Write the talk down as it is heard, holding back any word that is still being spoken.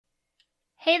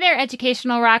Hey there,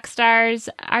 educational rock stars.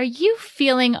 Are you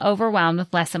feeling overwhelmed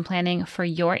with lesson planning for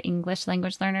your English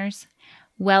language learners?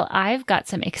 Well, I've got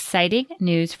some exciting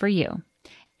news for you.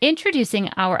 Introducing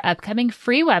our upcoming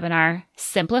free webinar,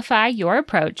 Simplify Your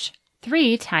Approach,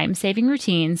 3 Time-Saving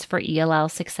Routines for ELL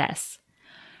Success.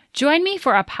 Join me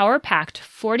for a power-packed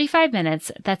 45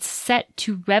 minutes that's set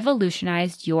to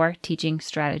revolutionize your teaching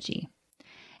strategy.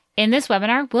 In this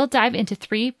webinar, we'll dive into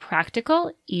 3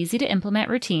 practical, easy-to-implement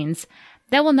routines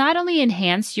that will not only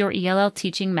enhance your ELL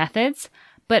teaching methods,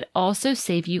 but also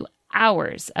save you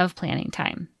hours of planning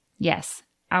time. Yes,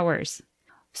 hours.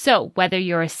 So whether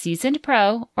you're a seasoned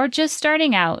pro or just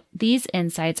starting out, these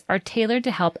insights are tailored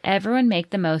to help everyone make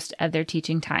the most of their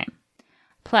teaching time.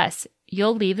 Plus,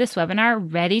 you'll leave this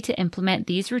webinar ready to implement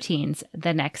these routines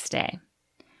the next day.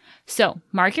 So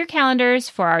mark your calendars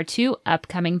for our 2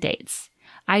 upcoming dates.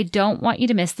 I don't want you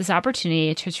to miss this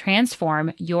opportunity to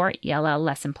transform your ELL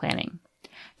lesson planning.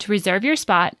 To reserve your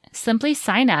spot, simply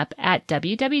sign up at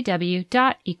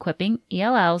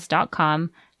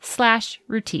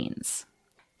www.equippingells.com/routines.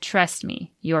 Trust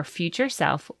me, your future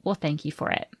self will thank you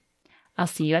for it. I'll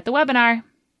see you at the webinar.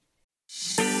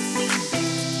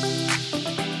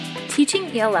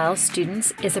 Teaching ELL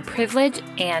students is a privilege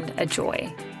and a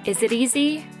joy. Is it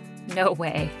easy? No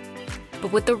way.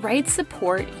 But with the right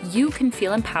support, you can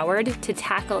feel empowered to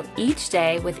tackle each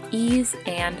day with ease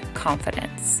and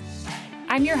confidence.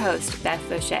 I'm your host, Beth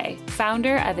Boucher,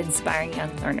 founder of Inspiring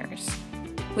Young Learners.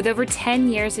 With over 10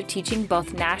 years of teaching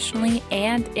both nationally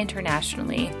and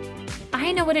internationally,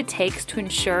 I know what it takes to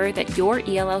ensure that your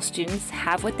ELL students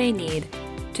have what they need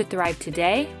to thrive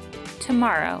today,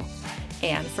 tomorrow,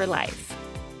 and for life.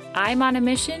 I'm on a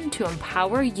mission to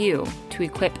empower you to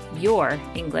equip your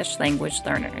English language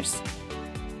learners.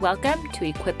 Welcome to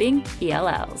Equipping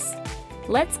ELLs.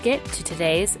 Let's get to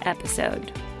today's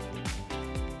episode.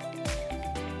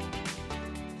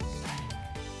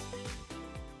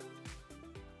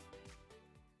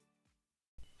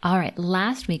 All right,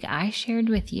 last week I shared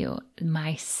with you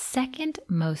my second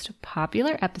most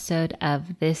popular episode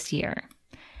of this year.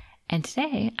 And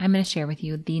today I'm going to share with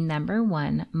you the number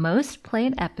 1 most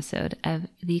played episode of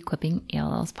the Equipping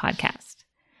ELLs podcast.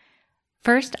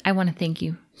 First, I want to thank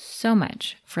you so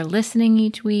much for listening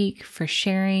each week, for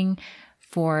sharing,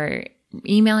 for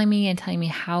emailing me and telling me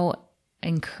how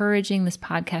encouraging this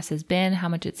podcast has been, how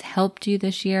much it's helped you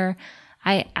this year.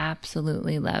 I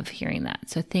absolutely love hearing that.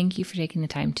 So thank you for taking the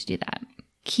time to do that.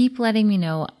 Keep letting me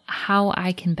know how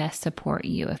I can best support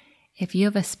you. If you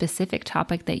have a specific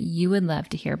topic that you would love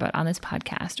to hear about on this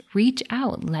podcast, reach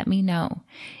out, let me know.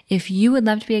 If you would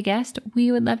love to be a guest,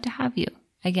 we would love to have you.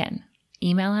 Again,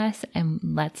 email us and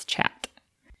let's chat.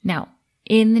 Now,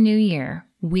 in the new year,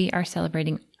 we are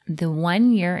celebrating the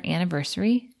 1-year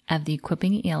anniversary of the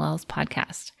Equipping ELLs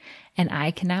podcast, and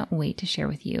I cannot wait to share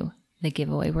with you the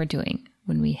giveaway we're doing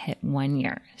when we hit 1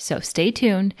 year. So stay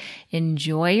tuned,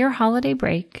 enjoy your holiday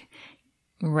break,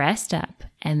 rest up,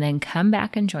 and then come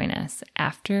back and join us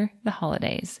after the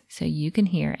holidays so you can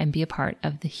hear and be a part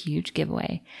of the huge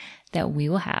giveaway that we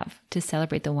will have to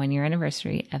celebrate the 1-year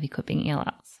anniversary of Equipping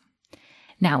ELLs.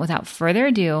 Now, without further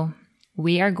ado,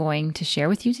 we are going to share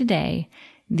with you today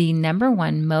the number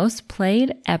 1 most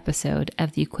played episode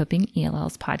of the Equipping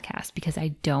ELLs podcast because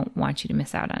I don't want you to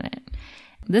miss out on it.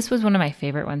 This was one of my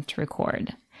favorite ones to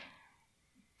record.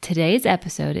 Today's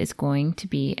episode is going to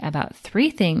be about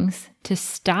 3 things to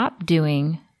stop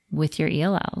doing with your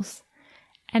ELLs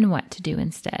and what to do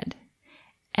instead.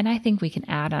 And I think we can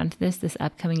add on to this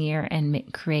upcoming year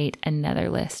and create another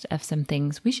list of some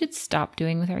things we should stop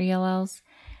doing with our ELLs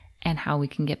and how we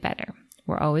can get better.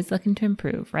 We're always looking to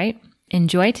improve, right?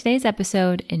 Enjoy today's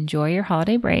episode. Enjoy your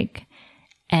holiday break.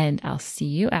 And I'll see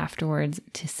you afterwards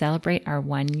to celebrate our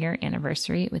 1-year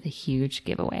anniversary with a huge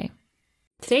giveaway.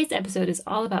 Today's episode is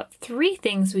all about 3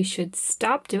 things we should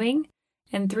stop doing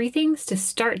and 3 things to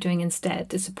start doing instead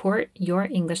to support your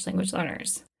English language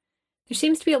learners. There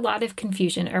seems to be a lot of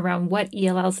confusion around what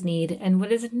ELLs need and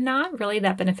what is not really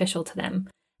that beneficial to them.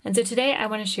 And so today I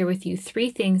want to share with you 3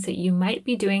 things that you might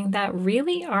be doing that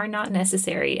really are not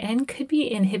necessary and could be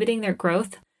inhibiting their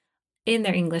growth in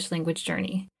their English language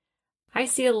journey. I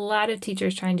see a lot of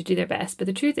teachers trying to do their best, but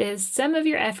the truth is some of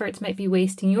your efforts might be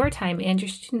wasting your time and your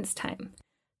students' time.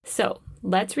 So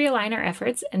let's realign our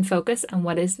efforts and focus on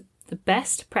what is the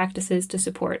best practices to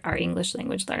support our English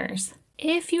language learners.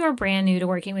 If you are brand new to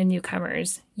working with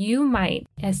newcomers, you might,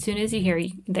 as soon as you hear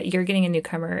that you're getting a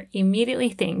newcomer, immediately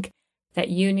think that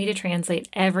you need to translate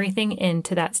everything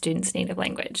into that student's native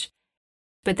language.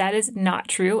 But that is not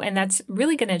true, and that's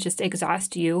really going to just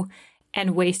exhaust you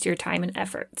and waste your time and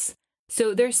efforts.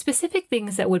 So there's specific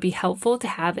things that would be helpful to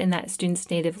have in that student's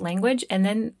native language, and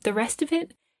then the rest of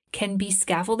it can be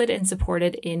scaffolded and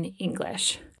supported in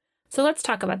English. So let's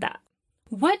talk about that.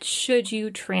 What should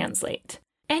you translate?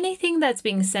 Anything that's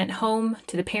being sent home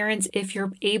to the parents, if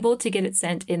you're able to get it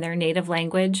sent in their native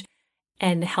language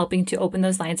and helping to open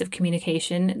those lines of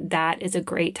communication, that is a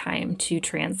great time to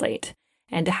translate.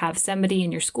 And to have somebody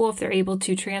in your school, if they're able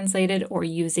to translate it, or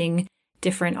using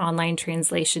different online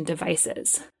translation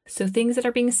devices. So things that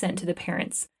are being sent to the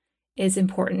parents is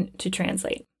important to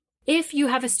translate. If you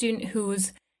have a student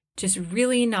who's just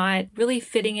really not really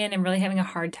fitting in and really having a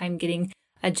hard time getting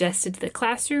adjusted to the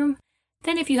classroom,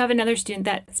 then if you have another student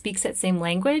that speaks that same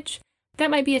language,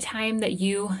 that might be a time that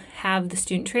you have the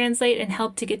student translate and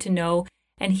help to get to know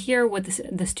and hear what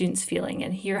the student's feeling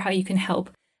and hear how you can help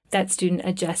that student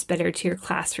adjust better to your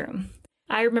classroom.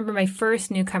 I remember my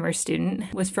first newcomer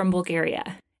student was from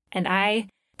Bulgaria, and I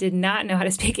did not know how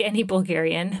to speak any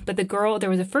Bulgarian, but there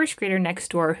was a first grader next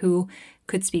door who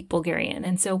could speak Bulgarian.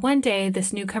 And so one day,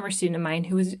 this newcomer student of mine,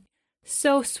 who was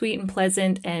so sweet and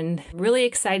pleasant and really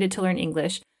excited to learn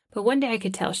English, but one day I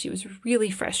could tell she was really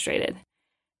frustrated.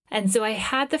 And so I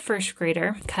had the first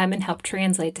grader come and help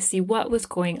translate to see what was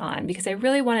going on, because I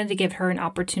really wanted to give her an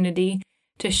opportunity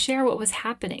to share what was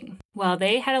happening. Well,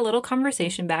 they had a little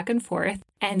conversation back and forth,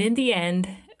 and in the end,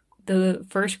 the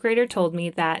first grader told me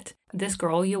that this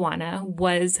girl, Ioana,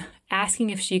 was asking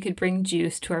if she could bring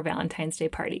juice to our Valentine's Day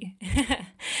party.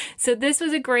 So this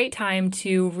was a great time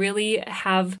to really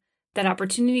have that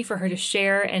opportunity for her to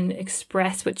share and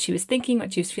express what she was thinking,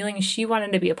 what she was feeling. She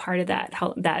wanted to be a part of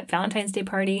that Valentine's Day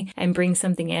party and bring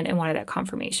something in and wanted that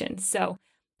confirmation. So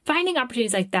finding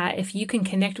opportunities like that, if you can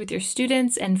connect with your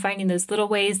students and finding those little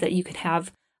ways that you can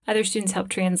have other students help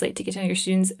translate to get to know your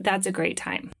students, that's a great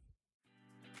time.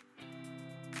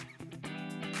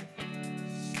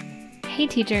 Hey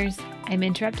teachers, I'm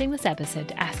interrupting this episode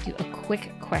to ask you a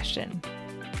quick question.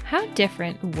 How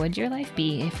different would your life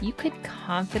be if you could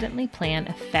confidently plan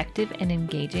effective and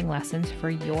engaging lessons for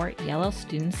your ELL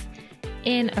students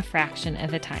in a fraction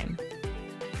of the time?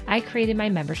 I created my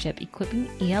membership, Equipping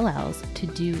ELLs, to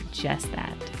do just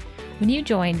that. When you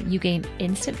join, you gain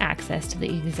instant access to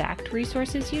the exact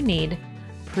resources you need,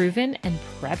 proven and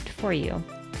prepped for you,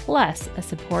 plus a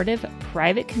supportive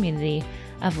private community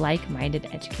of like-minded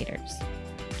educators.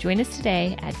 Join us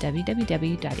today at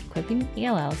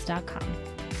www.equippingells.com.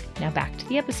 Now back to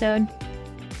the episode.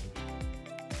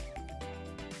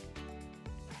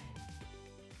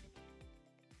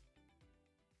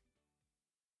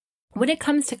 When it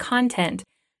comes to content,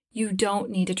 you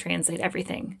don't need to translate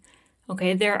everything.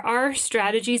 Okay, there are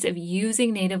strategies of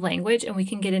using native language, and we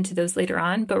can get into those later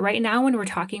on. But right now, when we're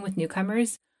talking with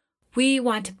newcomers, we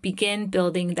want to begin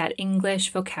building that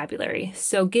English vocabulary.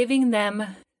 So giving them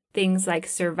things like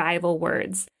survival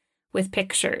words with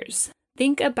pictures.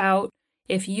 Think about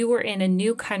if you were in a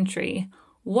new country,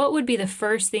 what would be the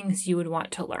first things you would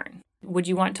want to learn? Would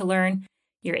you want to learn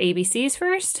your ABCs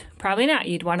first? Probably not.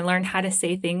 You'd want to learn how to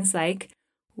say things like,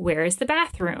 where is the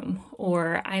bathroom?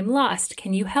 Or I'm lost.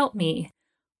 Can you help me?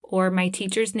 Or my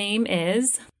teacher's name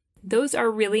is. Those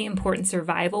are really important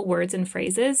survival words and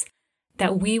phrases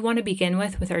that we want to begin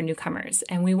with our newcomers.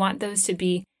 And we want those to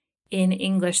be in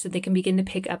English so they can begin to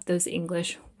pick up those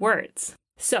English words.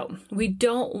 So we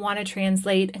don't want to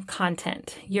translate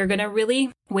content. You're going to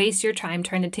really waste your time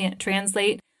trying to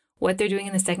translate what they're doing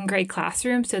in the second grade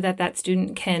classroom so that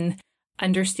student can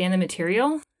understand the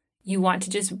material. You want to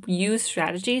just use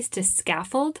strategies to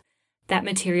scaffold that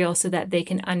material so that they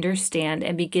can understand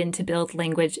and begin to build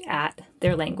language at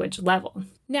their language level.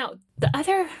 Now, the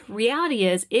other reality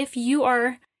is if you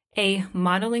are a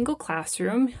monolingual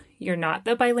classroom, you're not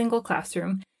the bilingual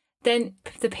classroom, then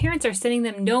the parents are sending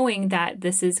them knowing that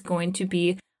this is going to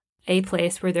be a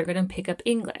place where they're going to pick up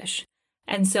English.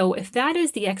 And so if that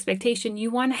is the expectation, you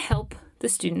want to help the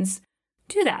students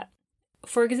do that.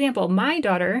 For example, my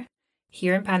daughter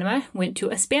here in Panama went to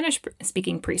a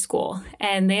Spanish-speaking preschool,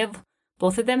 and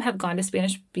both of them have gone to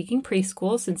Spanish-speaking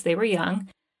preschool since they were young.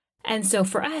 And so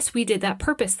for us, we did that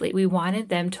purposely. We wanted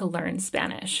them to learn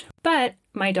Spanish. But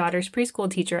my daughter's preschool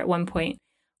teacher at one point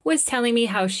was telling me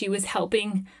how she was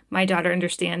helping my daughter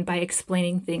understand by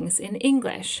explaining things in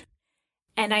English.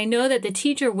 And I know that the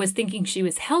teacher was thinking she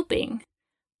was helping,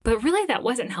 but really that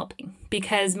wasn't helping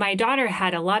because my daughter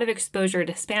had a lot of exposure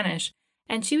to Spanish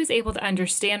and she was able to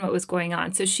understand what was going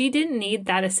on. So she didn't need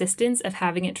that assistance of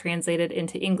having it translated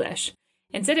into English.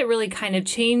 Instead, it really kind of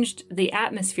changed the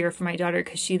atmosphere for my daughter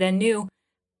because she then knew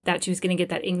that she was going to get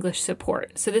that English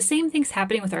support. So the same thing's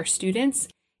happening with our students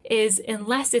is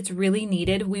unless it's really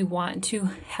needed, we want to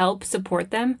help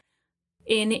support them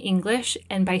in English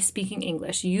and by speaking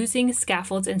English, using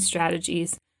scaffolds and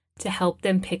strategies to help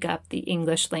them pick up the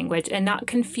English language and not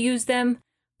confuse them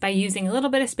by using a little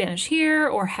bit of Spanish here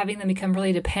or having them become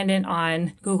really dependent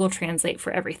on Google Translate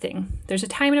for everything. There's a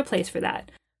time and a place for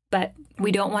that, but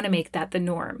we don't want to make that the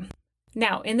norm.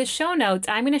 Now, in the show notes,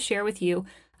 I'm going to share with you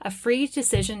a free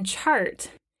decision chart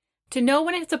to know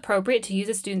when it's appropriate to use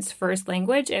a student's first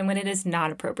language and when it is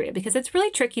not appropriate, because it's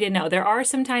really tricky to know. There are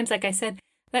some times, like I said,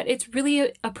 that it's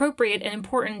really appropriate and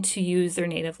important to use their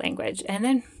native language, and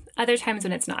then other times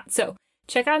when it's not. So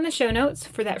check out in the show notes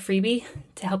for that freebie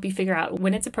to help you figure out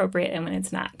when it's appropriate and when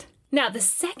it's not. Now, the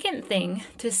second thing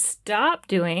to stop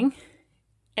doing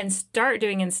and start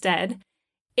doing instead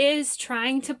is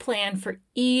trying to plan for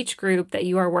each group that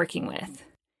you are working with.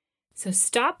 So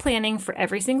stop planning for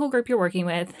every single group you're working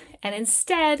with and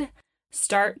instead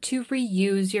start to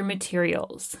reuse your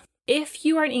materials. If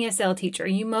you are an ESL teacher,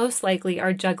 you most likely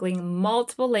are juggling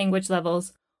multiple language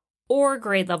levels or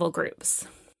grade level groups.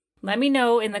 Let me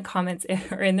know in the comments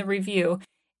or in the review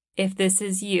if this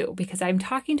is you, because I'm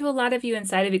talking to a lot of you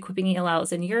inside of Equipping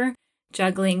ELLs and you're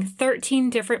juggling 13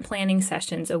 different planning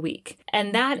sessions a week.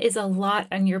 And that is a lot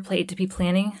on your plate to be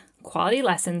planning quality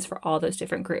lessons for all those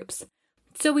different groups.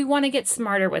 So we want to get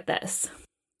smarter with this.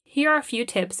 Here are a few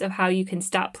tips of how you can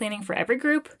stop planning for every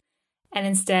group and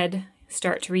instead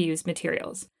start to reuse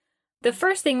materials. The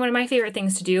first thing, one of my favorite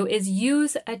things to do, is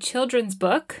use a children's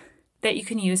book that you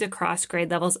can use across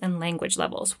grade levels and language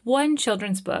levels. One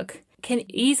children's book can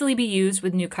easily be used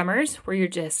with newcomers where you're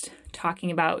just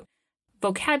talking about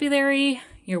vocabulary,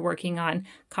 you're working on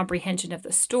comprehension of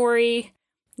the story,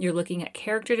 you're looking at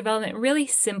character development, really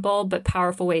simple but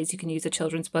powerful ways you can use a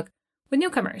children's book with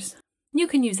newcomers. You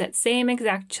can use that same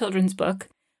exact children's book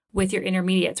with your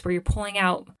intermediates where you're pulling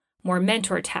out more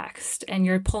mentor text and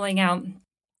you're pulling out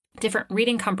different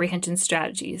reading comprehension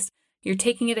strategies. You're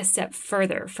taking it a step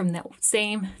further from that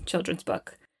same children's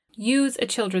book. Use a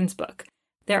children's book.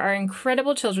 There are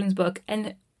incredible children's books,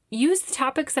 and use the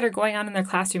topics that are going on in their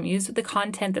classroom. Use the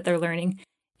content that they're learning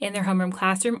in their homeroom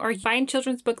classroom, or find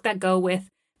children's books that go with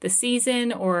the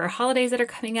season or holidays that are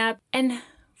coming up, and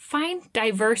find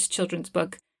diverse children's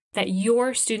book that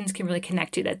your students can really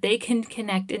connect to, that they can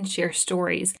connect and share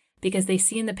stories because they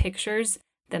see in the pictures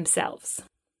themselves.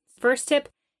 First tip,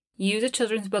 use a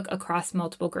children's book across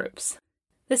multiple groups.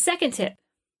 The second tip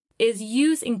is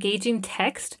use engaging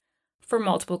text for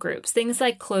multiple groups. Things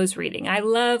like close reading. I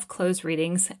love close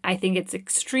readings. I think it's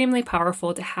extremely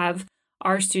powerful to have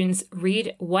our students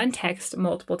read one text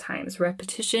multiple times.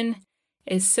 Repetition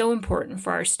is so important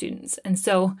for our students. And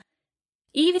so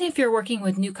even if you're working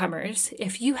with newcomers,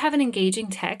 if you have an engaging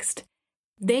text,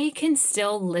 they can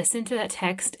still listen to that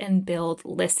text and build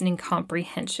listening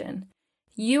comprehension.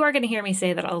 You are going to hear me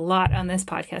say that a lot on this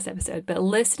podcast episode, but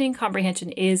listening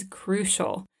comprehension is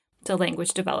crucial to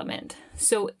language development.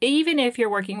 So even if you're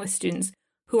working with students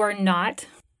who are not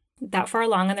that far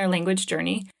along in their language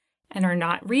journey and are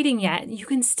not reading yet, you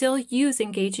can still use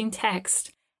engaging text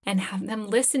and have them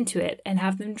listen to it and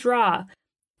have them draw,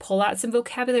 pull out some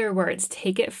vocabulary words,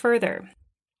 take it further.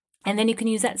 And then you can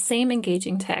use that same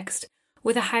engaging text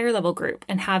with a higher level group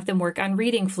and have them work on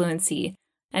reading fluency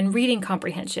and reading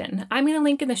comprehension. I'm going to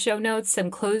link in the show notes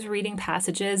some closed reading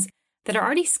passages that are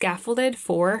already scaffolded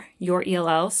for your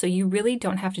ELL, so you really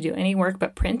don't have to do any work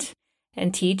but print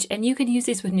and teach, and you can use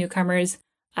these with newcomers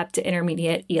up to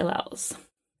intermediate ELLs.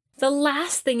 The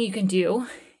last thing you can do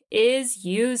is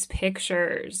use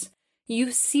pictures.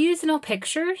 Use seasonal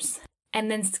pictures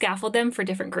and then scaffold them for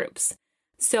different groups.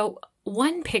 So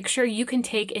one picture you can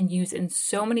take and use in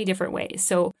so many different ways.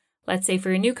 So let's say for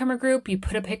your newcomer group, you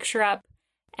put a picture up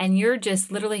and you're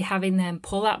just literally having them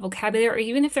pull out vocabulary, or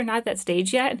even if they're not at that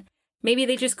stage yet, maybe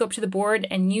they just go up to the board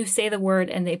and you say the word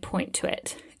and they point to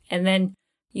it. And then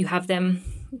you have them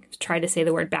try to say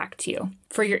the word back to you.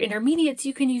 For your intermediates,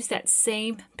 you can use that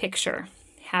same picture.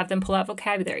 Have them pull out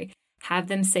vocabulary. Have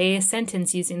them say a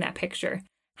sentence using that picture.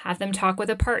 Have them talk with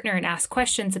a partner and ask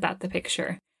questions about the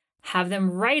picture. Have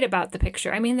them write about the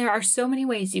picture. I mean, there are so many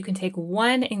ways you can take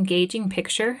one engaging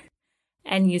picture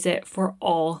and use it for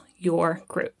all your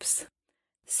groups.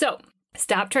 So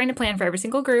stop trying to plan for every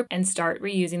single group and start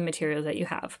reusing the materials that you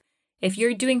have. If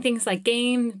you're doing things like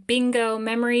game, bingo,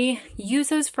 memory, use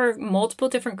those for multiple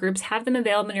different groups. Have them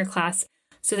available in your class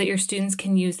so that your students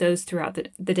can use those throughout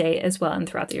the day as well and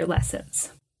throughout your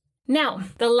lessons. Now,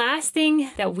 the last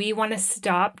thing that we want to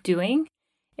stop doing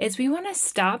is we want to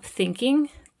stop thinking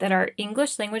that our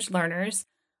English language learners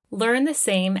learn the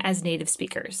same as native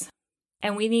speakers,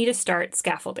 and we need to start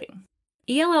scaffolding.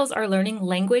 ELLs are learning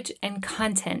language and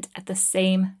content at the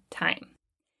same time.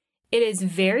 It is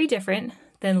very different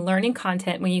than learning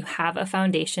content when you have a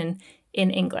foundation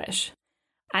in English.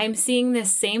 I'm seeing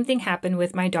this same thing happen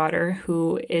with my daughter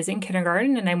who is in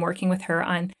kindergarten, and I'm working with her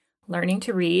on learning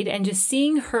to read, and just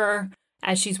seeing her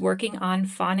as she's working on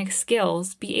phonics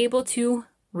skills be able to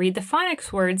read the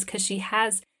phonics words because she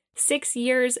has 6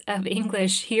 years of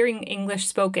English, hearing English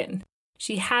spoken.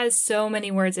 She has so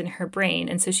many words in her brain,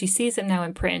 and so she sees them now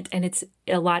in print, and it's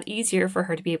a lot easier for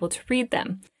her to be able to read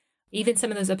them. Even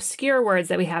some of those obscure words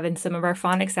that we have in some of our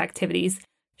phonics activities,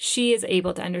 she is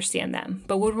able to understand them.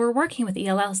 But when we're working with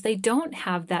ELLs, they don't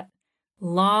have that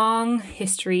long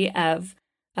history of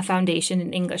a foundation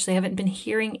in English. They haven't been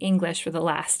hearing English for the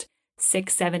last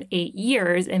 6, 7, 8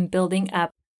 years and building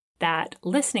up that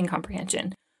listening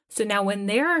comprehension. So now when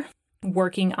they're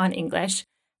working on English,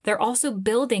 they're also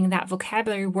building that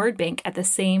vocabulary word bank at the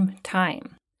same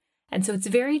time. And so it's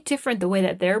very different the way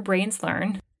that their brains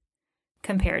learn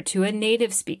compared to a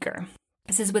native speaker.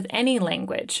 This is with any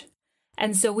language.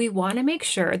 And so we want to make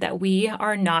sure that we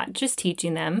are not just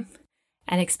teaching them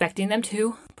and expecting them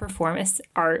to perform as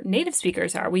our native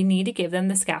speakers are. We need to give them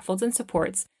the scaffolds and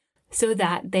supports so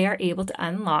that they are able to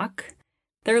unlock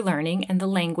their learning and the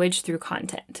language through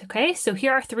content. Okay, so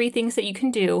here are 3 things that you can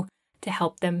do to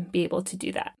help them be able to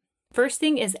do that. First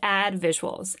thing is add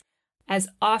visuals. As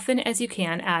often as you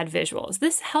can, add visuals.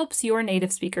 This helps your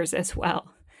native speakers as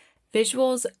well.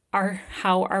 Visuals are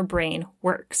how our brain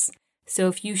works. So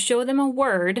if you show them a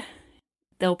word,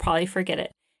 they'll probably forget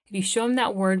it. If you show them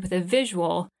that word with a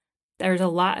visual, there's a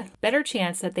lot better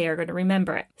chance that they are going to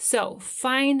remember it. So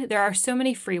there are so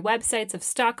many free websites of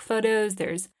stock photos.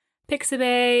 There's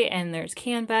Pixabay and there's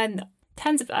Canva and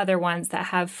tons of other ones that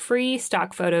have free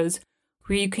stock photos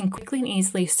where you can quickly and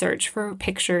easily search for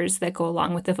pictures that go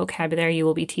along with the vocabulary you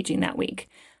will be teaching that week.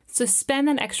 So spend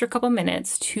an extra couple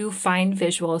minutes to find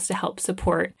visuals to help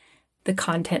support the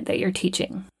content that you're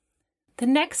teaching. The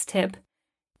next tip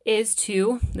is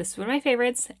this is one of my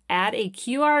favorites, add a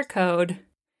QR code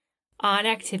on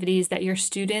activities that your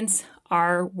students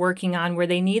are working on where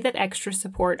they need that extra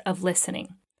support of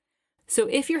listening. So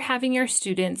if you're having your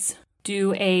students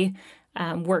do a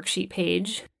worksheet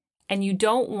page and you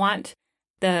don't want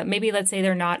maybe let's say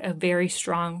they're not a very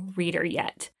strong reader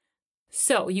yet.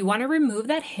 So you want to remove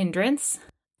that hindrance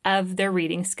of their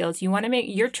reading skills.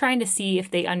 You're trying to see if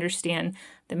they understand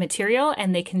the material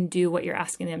and they can do what you're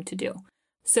asking them to do.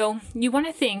 So you want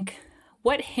to think,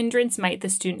 what hindrance might the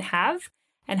student have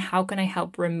and how can I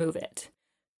help remove it?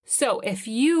 So if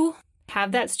you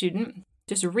have that student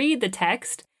just read the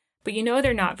text, but you know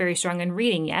they're not very strong in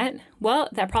reading yet, well,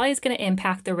 that probably is going to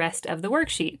impact the rest of the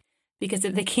worksheet, because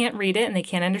if they can't read it and they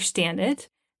can't understand it,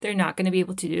 they're not going to be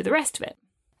able to do the rest of it.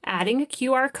 Adding a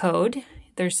QR code,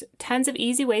 there's tons of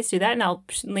easy ways to do that, and I'll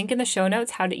link in the show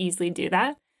notes how to easily do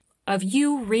that, of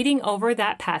you reading over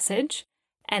that passage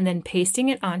and then pasting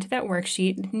it onto that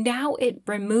worksheet. Now it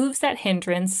removes that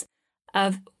hindrance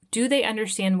of, do they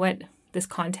understand what this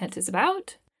content is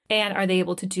about? And are they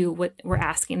able to do what we're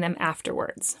asking them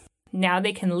afterwards? Now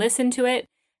they can listen to it.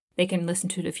 They can listen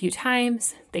to it a few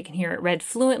times. They can hear it read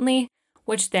fluently,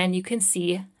 which then you can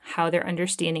see how their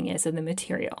understanding is of the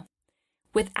material.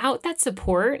 Without that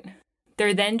support,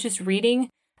 they're then just reading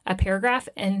a paragraph,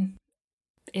 and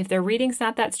if their reading's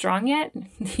not that strong yet,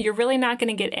 you're really not going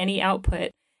to get any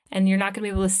output, and you're not going to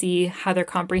be able to see how their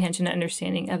comprehension and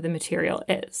understanding of the material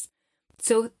is.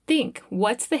 So think,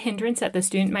 what's the hindrance that the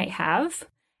student might have,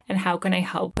 and how can I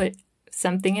help put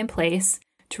something in place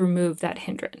to remove that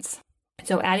hindrance?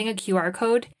 So adding a QR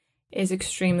code is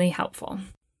extremely helpful.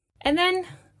 And then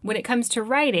when it comes to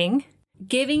writing,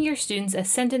 giving your students a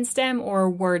sentence stem or a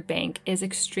word bank is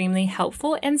extremely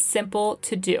helpful and simple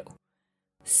to do.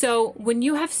 So when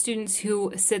you have students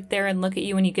who sit there and look at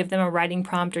you and you give them a writing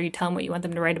prompt or you tell them what you want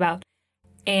them to write about,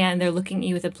 and they're looking at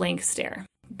you with a blank stare,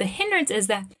 the hindrance is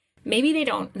that maybe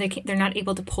they're not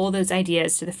able to pull those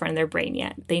ideas to the front of their brain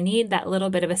yet. They need that little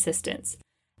bit of assistance.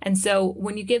 And so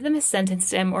when you give them a sentence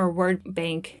stem or a word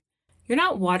bank, you're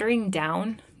not watering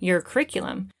down your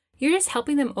curriculum. You're just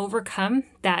helping them overcome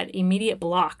that immediate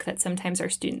block that sometimes our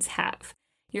students have.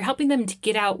 You're helping them to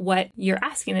get out what you're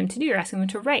asking them to do. You're asking them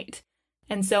to write.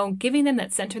 And so giving them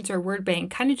that sentence or word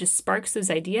bank kind of just sparks those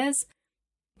ideas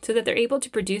so that they're able to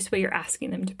produce what you're asking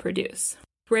them to produce.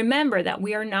 Remember that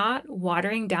we are not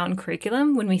watering down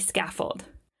curriculum when we scaffold.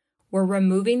 We're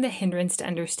removing the hindrance to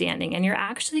understanding, and you're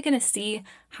actually going to see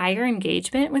higher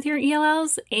engagement with your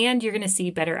ELLs, and you're going to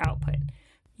see better output.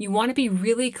 You want to be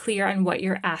really clear on what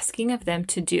you're asking of them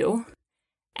to do,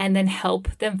 and then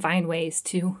help them find ways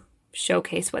to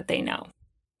showcase what they know.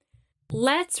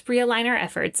 Let's realign our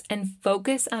efforts and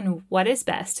focus on what is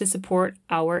best to support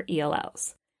our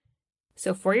ELLs.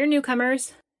 So for your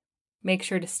newcomers, make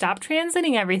sure to stop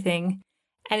translating everything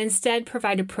and instead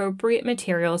provide appropriate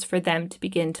materials for them to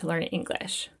begin to learn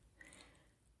English.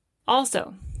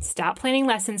 Also, stop planning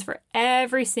lessons for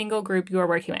every single group you are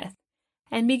working with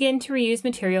and begin to reuse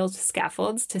materials with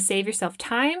scaffolds to save yourself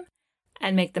time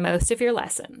and make the most of your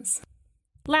lessons.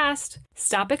 Last,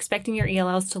 stop expecting your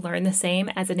ELLs to learn the same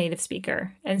as a native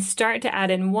speaker and start to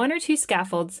add in 1 or 2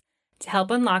 scaffolds to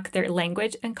help unlock their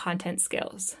language and content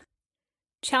skills.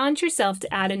 Challenge yourself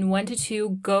to add in 1 to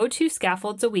 2 go-to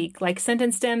scaffolds a week like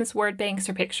sentence stems, word banks,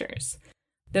 or pictures.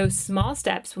 Those small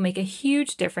steps will make a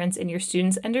huge difference in your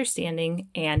students' understanding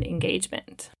and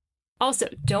engagement. Also,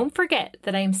 don't forget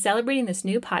that I am celebrating this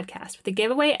new podcast with a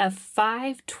giveaway of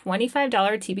 5 $25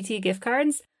 TBT gift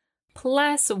cards,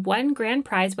 plus 1 grand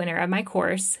prize winner of my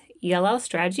course, ELL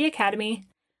Strategy Academy,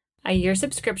 a year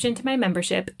subscription to my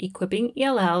membership, Equipping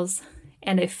ELLs,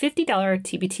 and a $50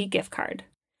 TBT gift card.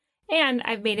 And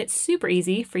I've made it super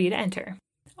easy for you to enter.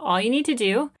 All you need to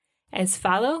do is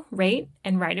follow, rate,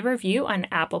 and write a review on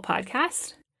Apple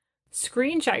Podcasts.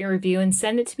 Screenshot your review and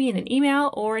send it to me in an email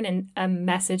or in a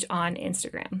message on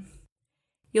Instagram.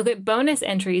 You'll get bonus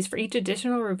entries for each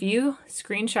additional review.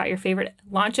 Screenshot your favorite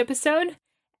launch episode,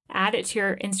 add it to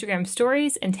your Instagram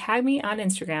stories, and tag me on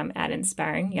Instagram at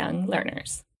Inspiring Young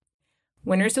Learners.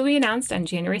 Winners will be announced on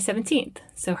January 17th,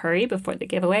 so hurry before the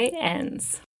giveaway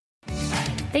ends.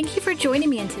 Thank you for joining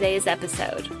me in today's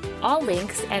episode. All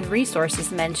links and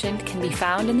resources mentioned can be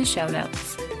found in the show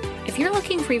notes. If you're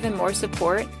looking for even more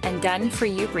support and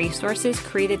done-for-you resources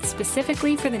created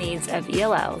specifically for the needs of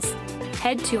ELLs,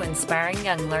 head to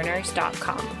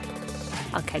inspiringyounglearners.com.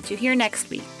 I'll catch you here next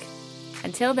week.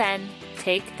 Until then,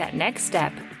 take that next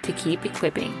step to keep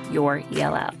equipping your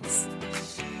ELLs.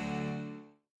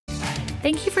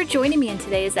 Thank you for joining me in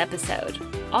today's episode.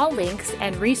 All links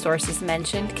and resources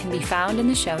mentioned can be found in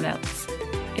the show notes.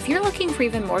 If you're looking for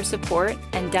even more support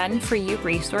and done-for-you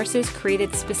resources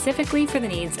created specifically for the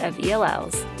needs of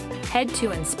ELLs, head to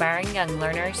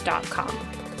inspiringyounglearners.com.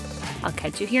 I'll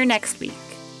catch you here next week.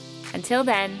 Until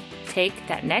then, take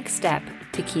that next step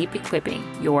to keep equipping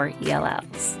your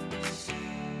ELLs.